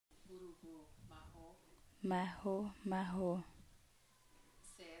marro, marro.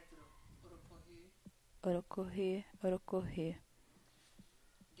 Cedro, orocorri. Orocorri, orocorri.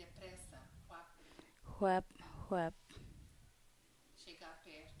 Depressa, huap. Huap, huap. Chegar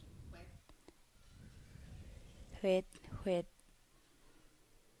perto, huet. Huet, huet.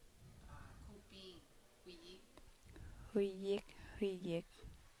 Cupim, huií. Huiic, huiic.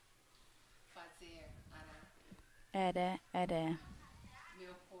 Fazer, ará. Ará, ará.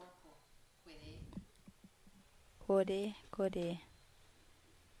 Meu corpo, querê. Corê, corê.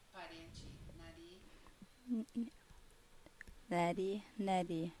 Parente, nari. Nari,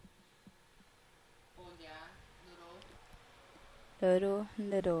 nari. Olhar, nurô. Loro,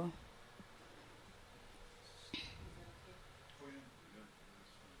 loro.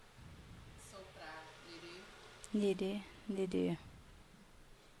 Soprar, liru. Liru, liru.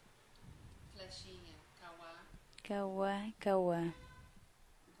 Flechinha, cauá. Cauá, cauá.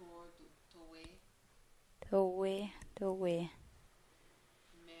 Gordo, toê. Toê, toê.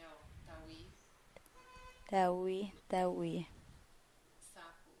 Mel, tauí. Tauí, tauí.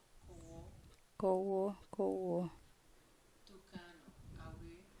 Sapo, coô. Coô, coô. Tucano,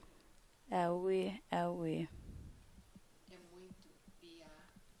 auê. Auê, auê. É muito, piá.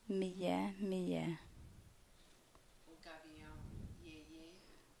 Miá, miá. O gavião, iê.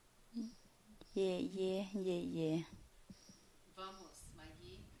 Iê, iê, iê, iê. Vamos,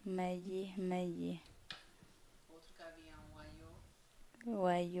 maí. Maí, maí. Outro gavião, uaiô.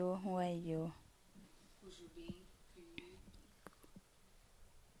 Uaiô, uaiô. Cujubim, cuiú.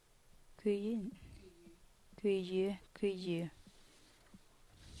 Cuiú, cuiú, cuiú.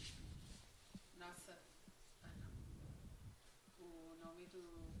 Nossa, não. O nome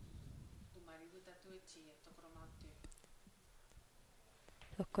do marido da tua tia, Tocromate.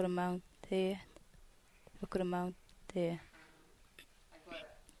 Tocromante, tocromante.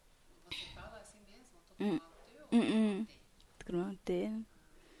 Agora, você fala assim mesmo? Hum, Tocromate ou Tocromate? Tocromante.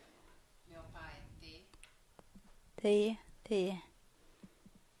 Meu pai, te. Te, te.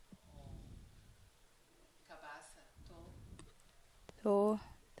 Cabaça, to. To,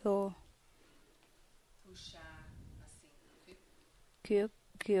 to. Puxar, assim, Kyuk,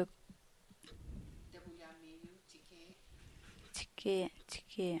 kyuk. debulhar milho, tique. Tique,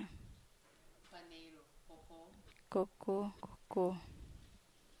 tique. Paneiro, cocô. Cocô, cocô.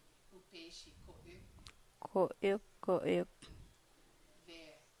 O peixe, coê. Coiuc, coiuc.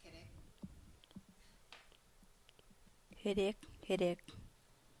 Ver, querec. Herec, herec.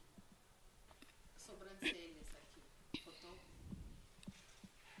 Sobrancelhas aqui. Cotô.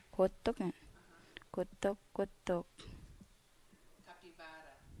 Cotoc, cotoc, cotoc.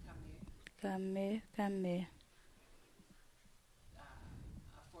 Capivara, camê. Camê, camê.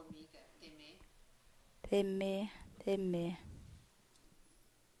 A formiga, temê. Temê, temê.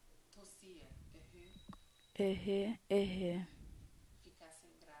 Tossia, errê. Ehê, ehê. Ficar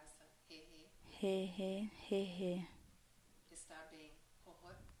sem graça, rerê. Hehe, hehe. Estar bem,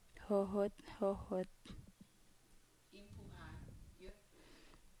 horror. Hohot, hohot. Empurrar, yuk.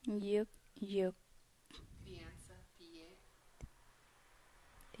 Yuk, yuk. Criança, piê.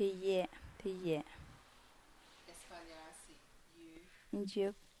 Piê, piê. Espalhar-se, yu.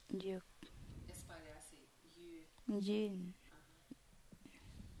 Yuk, yuk. Espalhar-se, yu. Jin.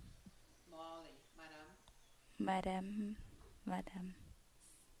 Mole, maram. Maram, maram.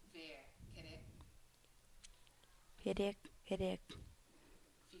 Ver, querec. Herec, herec.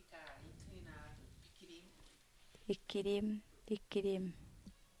 Ficar inclinado, piquirim. Iquirim, iquirim.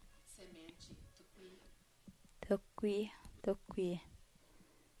 Semente, tuqui. Toqui, toqui.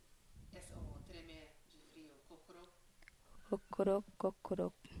 Ou tremer de frio, cocro. Cocoroc,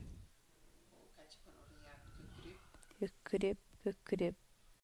 cocoroc. Ou catipanorriar, cucri. Cucrip, cucrip.